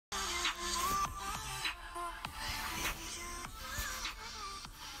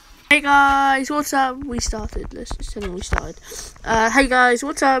Hey guys, what's up? We started. Let's just tell them we started. Hey guys,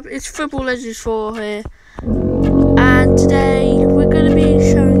 what's up? It's Football Legends 4 here, and today we're going to be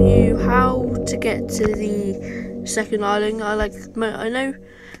showing you how to get to the second island. I know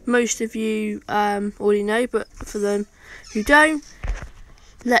most of you already know, but for them who don't,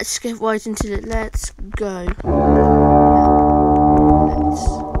 let's get right into it. Let's go.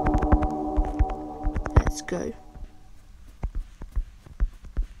 Let's go.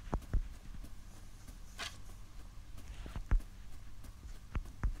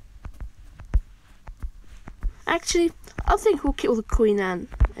 Actually, I think we'll kill the Queen Ant.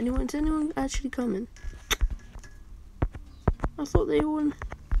 Is anyone actually coming? I thought they all...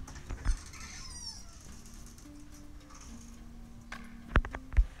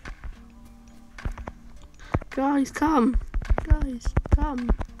 Guys, come! Guys, come!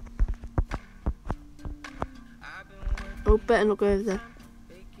 Oh, better not go over there.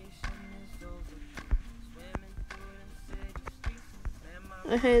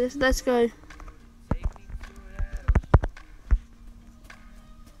 Okay, let's go.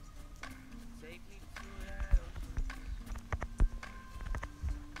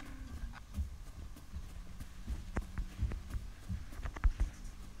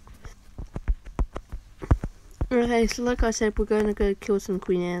 Okay, so like I said, we're going to go kill some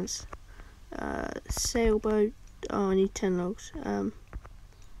queen ants. Sailboat. Oh, I need 10 logs.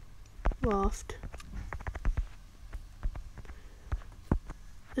 Raft.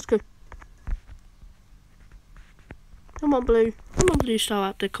 Let's go. Come on, Blue. Come on, Blue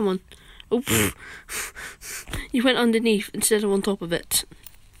Star Raptor. Come on. Oh, you went underneath instead of on top of it.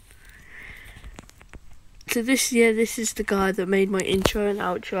 So this is the guy that made my intro and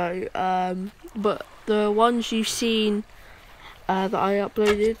outro. But the ones you've seen that I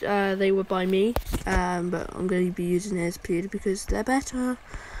uploaded, they were by me. But I'm going to be using his purely because they're better.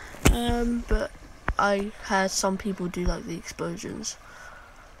 But I had some people do like the explosions,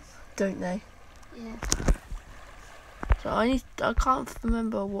 don't they? Yeah. So I can't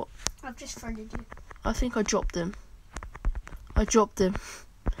remember what. I've just friended you. I think I dropped them.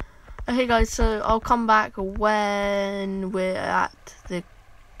 Okay guys, so I'll come back when we're at the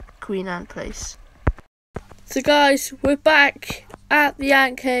Queen Ant place. So guys, we're back at the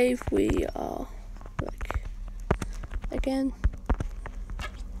ant cave. We are back again.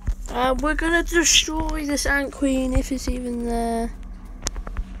 We're gonna destroy this ant queen if it's even there.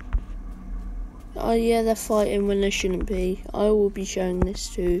 Oh yeah, they're fighting when they shouldn't be. I will be showing this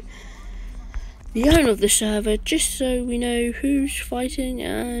to the owner of the server, just so we know who's fighting,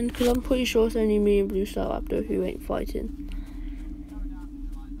 and because I'm pretty sure it's only me and Blue Star Raptor who ain't fighting.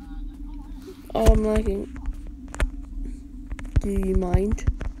 Oh, I'm lagging. Do you mind?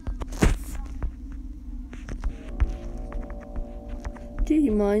 Do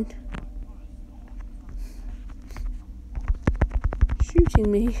you mind shooting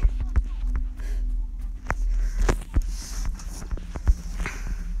me?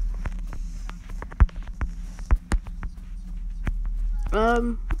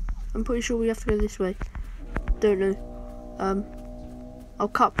 I'm pretty sure we have to go this way. Don't know. I'll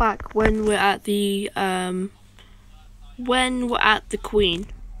cut back when we're at the Queen.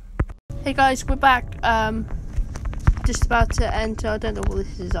 Hey guys, we're back. Just about to enter. I don't know what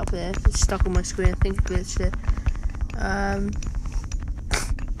this is up there. It's stuck on my screen. I think it glitched it.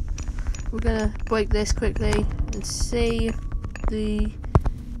 We're gonna break this quickly and see if the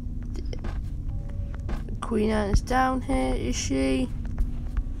Queen Ant is down here. Is she?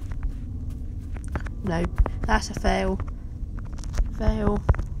 No, that's a fail.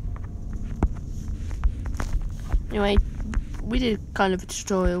 Anyway, we did kind of a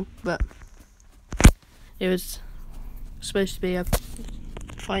tutorial, but it was supposed to be a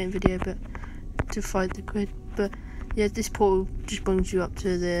fighting video, but to fight the grid. But yeah, this portal just brings you up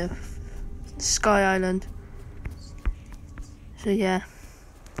to the Sky Island. So yeah.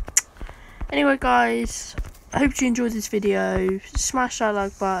 Anyway guys, I hope you enjoyed this video. Smash that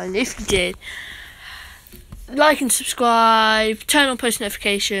like button if you did. Like and subscribe, turn on post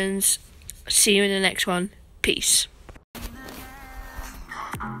notifications. See you in the next one. Peace.